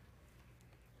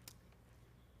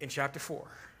in chapter 4.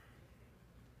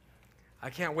 I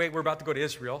can't wait. We're about to go to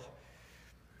Israel.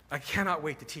 I cannot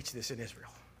wait to teach this in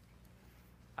Israel.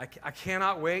 I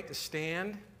cannot wait to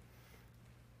stand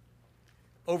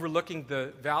overlooking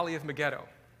the valley of Megiddo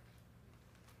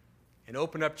and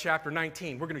open up chapter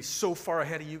 19. We're going to be so far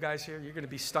ahead of you guys here. You're going to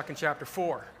be stuck in chapter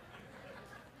 4.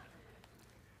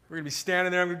 We're going to be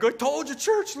standing there and we're going to go, told you,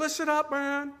 church, listen up,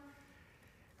 man. And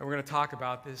we're going to talk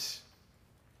about this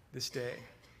day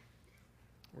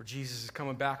where Jesus is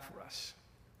coming back for us.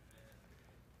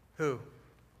 Who?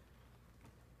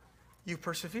 You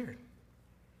persevered.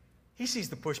 He sees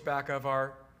the pushback of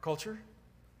our culture.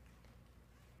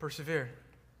 Persevere.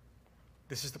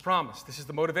 This is the promise. This is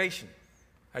the motivation.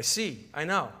 I see. I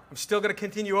know. I'm still going to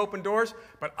continue open doors,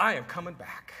 but I am coming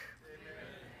back.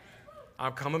 Amen.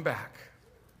 I'm coming back.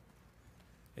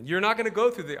 And you're not going to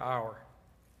go through the hour.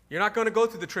 You're not going to go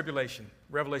through the tribulation,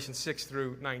 Revelation 6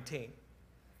 through 19.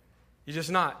 You're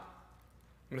just not.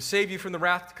 I'm going to save you from the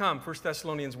wrath to come, 1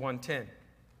 Thessalonians 1:10.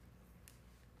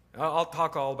 I'll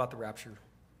talk all about the rapture,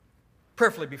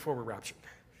 prayerfully before we're raptured.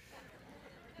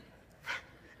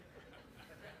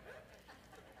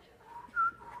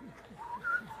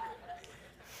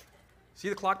 See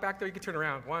the clock back there? You can turn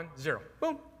around. 1, 0.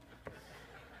 Boom.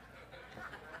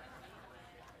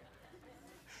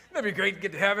 That'd be great to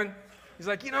get to heaven. He's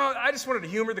like, I just wanted to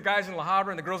humor the guys in La Habra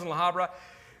and the girls in La Habra.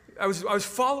 I was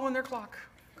following their clock.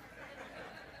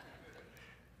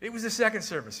 It was the second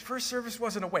service. First service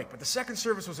wasn't awake, but the second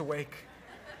service was awake.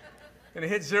 And it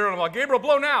hit 0, and I'm like, Gabriel,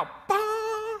 blow now.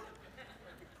 Bah!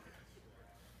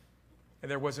 And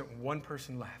there wasn't one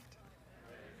person left.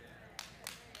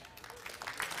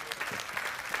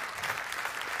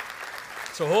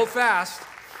 So hold fast.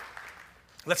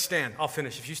 Let's stand. I'll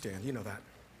finish if you stand. You know that.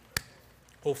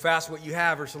 Hold fast what you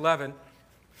have, verse 11,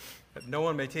 that no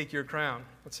one may take your crown.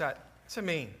 What's that? What's that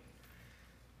mean?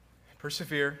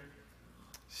 Persevere.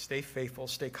 Stay faithful.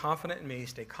 Stay confident in me.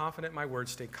 Stay confident in my word.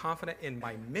 Stay confident in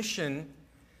my mission,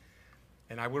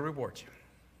 and I will reward you.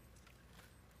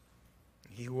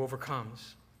 He who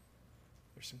overcomes.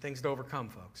 There's some things to overcome,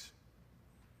 folks.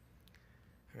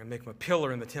 I'm going to make him a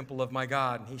pillar in the temple of my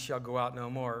God, and he shall go out no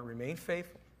more. Remain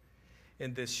faithful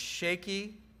in this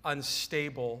shaky,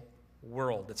 unstable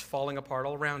world that's falling apart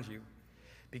all around you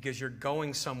because you're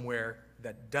going somewhere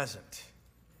that doesn't.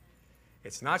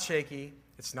 It's not shaky.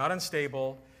 It's not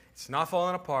unstable. It's not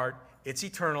falling apart. It's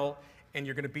eternal, and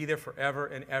you're going to be there forever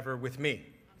and ever with me.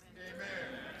 Amen.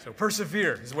 So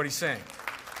persevere is what he's saying.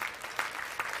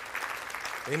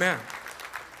 Amen.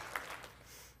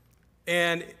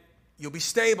 And you'll be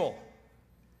stable.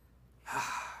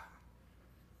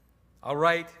 I'll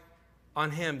write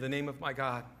on him the name of my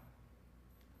God,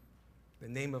 the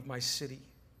name of my city,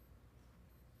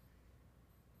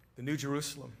 the New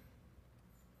Jerusalem,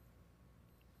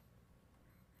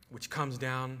 which comes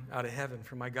down out of heaven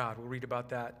from my God. We'll read about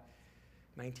that,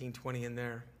 19:20 in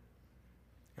there.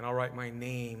 And I'll write my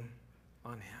name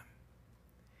on him.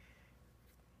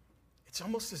 It's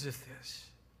almost as if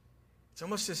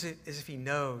he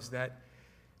knows that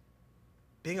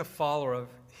being a follower of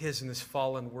his in this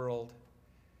fallen world,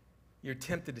 you're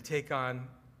tempted to take on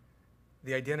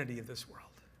the identity of this world.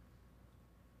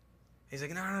 He's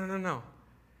like, no.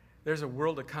 There's a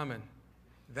world a coming.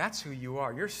 That's who you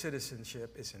are. Your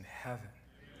citizenship is in heaven.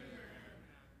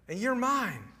 And you're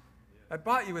mine. I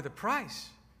bought you with a price.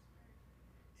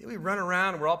 We run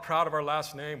around and we're all proud of our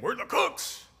last name. We're the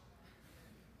Cooks.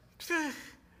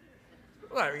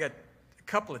 What, we got a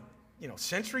couple of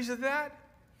centuries of that?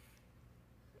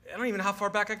 I don't even know how far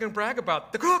back I can brag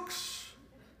about the Cooks.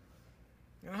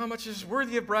 You know how much is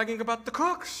worthy of bragging about the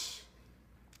Cooks?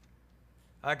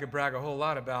 I could brag a whole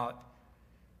lot about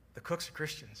the Cooks are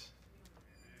Christians.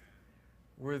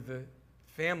 We're the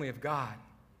family of God.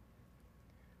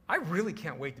 I really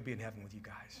can't wait to be in heaven with you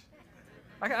guys.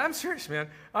 I'm serious, man.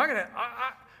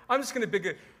 I'm just going to be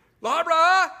good.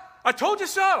 Laura, I told you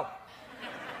so.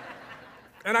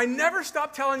 And I never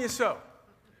stop telling you so.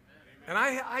 And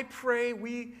I pray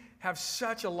we have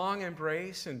such a long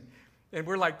embrace and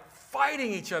we're like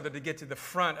fighting each other to get to the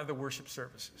front of the worship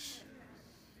services.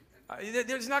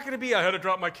 There's not going to be, I had to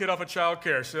drop my kid off at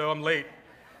childcare, so I'm late.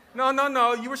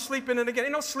 No, you were sleeping in again.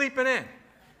 Ain't no sleeping in.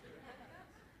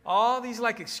 All these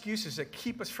excuses that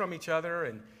keep us from each other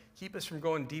and keep us from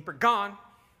going deeper, gone.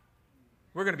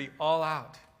 We're going to be all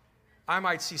out. I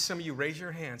might see some of you raise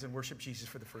your hands and worship Jesus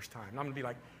for the first time. And I'm going to be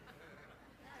like,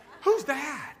 who's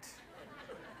that?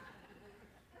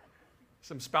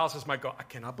 Some spouses might go, I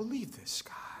cannot believe this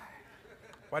guy.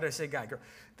 Why did I say guy? Girl,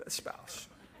 the spouse.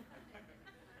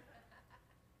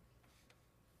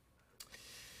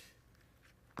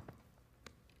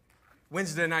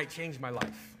 Wednesday night changed my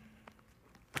life.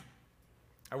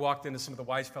 I walked into some of the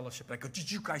Wise Fellowship and I go, did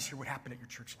you guys hear what happened at your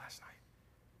church last night?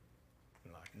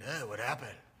 And they're like, no, what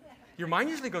happened? Your mind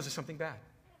usually goes to something bad.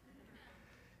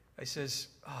 I says,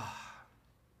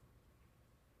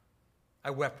 I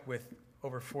wept with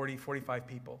over 40, 45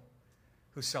 people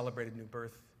who celebrated new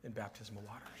birth in baptismal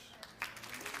waters.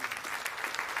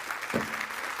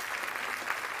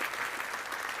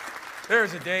 There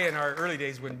was a day in our early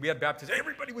days when we had baptism.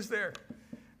 Everybody was there.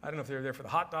 I don't know if they were there for the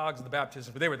hot dogs or the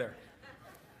baptism, but they were there.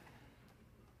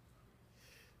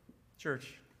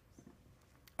 Church,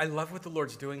 I love what the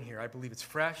Lord's doing here. I believe it's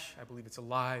fresh. I believe it's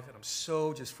alive. And I'm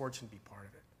so just fortunate to be part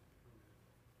of it.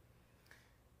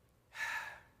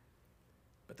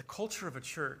 But the culture of a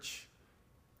church,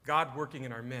 God working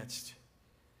in our midst,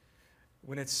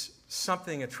 when it's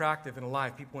something attractive and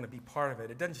alive, people want to be part of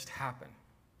it. It doesn't just happen.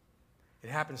 It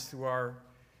happens through our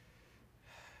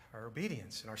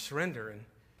obedience and our surrender. And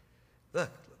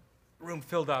look, the room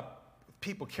filled up with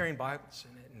people carrying Bibles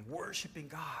in it and worshiping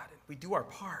God. And we do our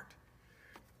part.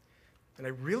 And I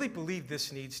really believe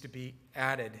this needs to be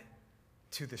added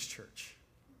to this church.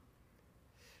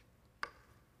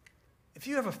 If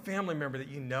you have a family member that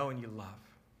you know and you love,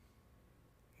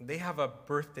 and they have a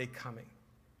birthday coming,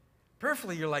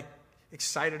 prayerfully you're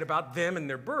excited about them and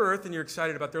their birth, and you're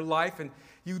excited about their life, and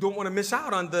you don't want to miss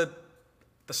out on the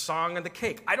song and the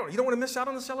cake. You don't want to miss out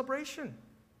on the celebration.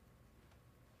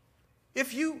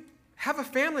 If you have a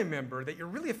family member that you're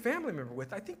really a family member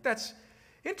with, I think that's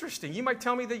interesting. You might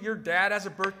tell me that your dad has a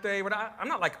birthday. I'm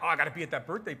not like, I got to be at that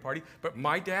birthday party, but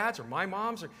my dad's or my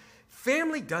mom's.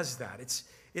 Family does that.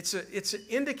 It's an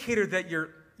indicator that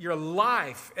you're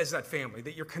alive as that family,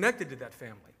 that you're connected to that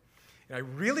family. And I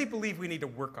really believe we need to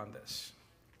work on this.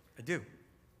 I do.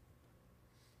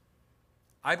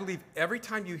 I believe every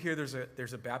time you hear there's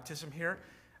a baptism here,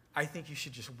 I think you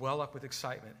should just well up with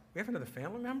excitement. We have another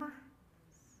family member?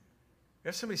 We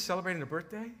have somebody celebrating a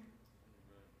birthday?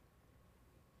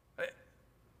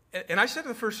 And I said to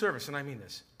the first service, and I mean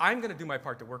this, I'm going to do my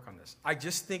part to work on this. I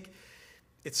just think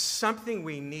it's something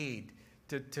we need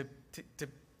to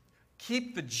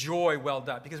keep the joy welled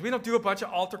up. Because we don't do a bunch of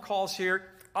altar calls here,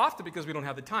 often because we don't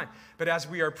have the time. But as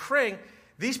we are praying,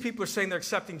 these people are saying they're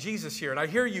accepting Jesus here. And I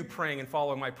hear you praying and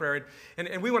following my prayer.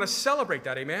 And we want to celebrate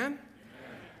that, amen? Amen.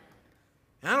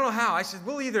 And I don't know how. I said,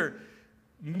 we'll either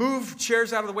move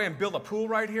chairs out of the way and build a pool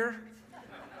right here.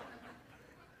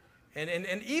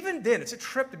 And even then, it's a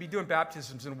trip to be doing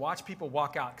baptisms and watch people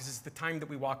walk out, because it's the time that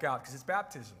we walk out, because it's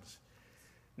baptisms.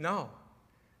 No.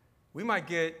 We might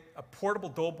get a portable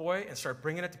doughboy and start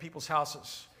bringing it to people's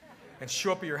houses and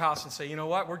show up at your house and say, you know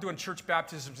what, we're doing church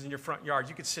baptisms in your front yard.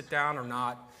 You can sit down or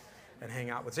not and hang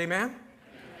out with us. Amen?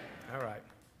 Amen. All right.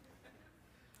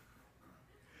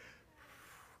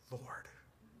 Lord.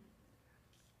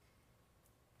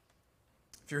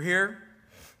 If you're here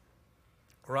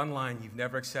or online, you've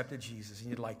never accepted Jesus and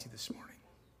you'd like to this morning,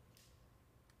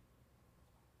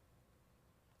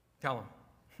 tell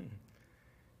him.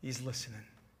 He's listening.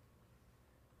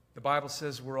 The Bible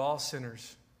says we're all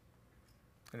sinners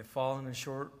and have fallen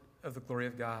short of the glory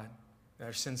of God. And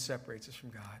our sin separates us from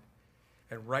God.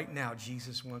 And right now,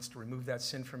 Jesus wants to remove that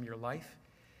sin from your life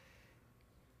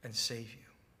and save you.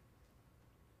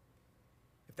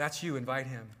 If that's you, invite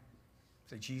him.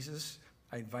 Say, Jesus,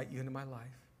 I invite you into my life.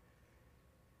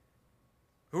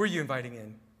 Who are you inviting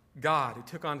in? God, who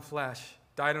took on flesh,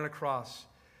 died on a cross,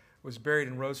 was buried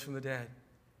and rose from the dead.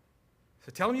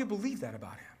 So tell him you believe that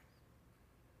about him.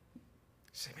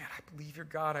 Say, man, I believe you're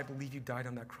God. I believe you died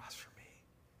on that cross for me.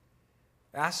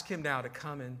 Ask him now to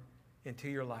come into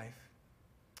your life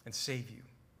and save you,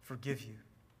 forgive you.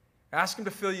 Ask him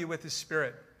to fill you with his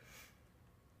Spirit.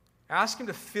 Ask him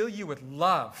to fill you with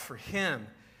love for him,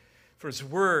 for his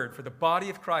word, for the body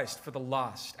of Christ, for the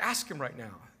lost. Ask him right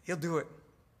now. He'll do it.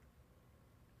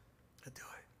 He'll do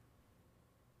it.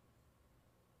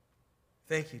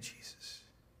 Thank you, Jesus.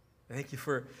 Thank you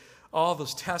for all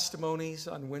those testimonies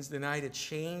on Wednesday night. It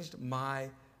changed my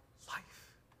life.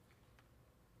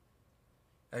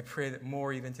 I pray that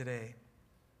more even today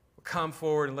will come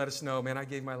forward and let us know, man, I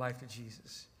gave my life to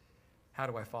Jesus. How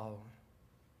do I follow him?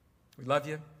 We love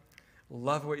you.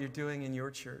 Love what you're doing in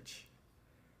your church.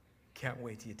 Can't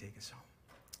wait till you take us home.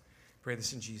 Pray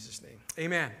this in Jesus' name.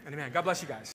 Amen and amen. God bless you guys.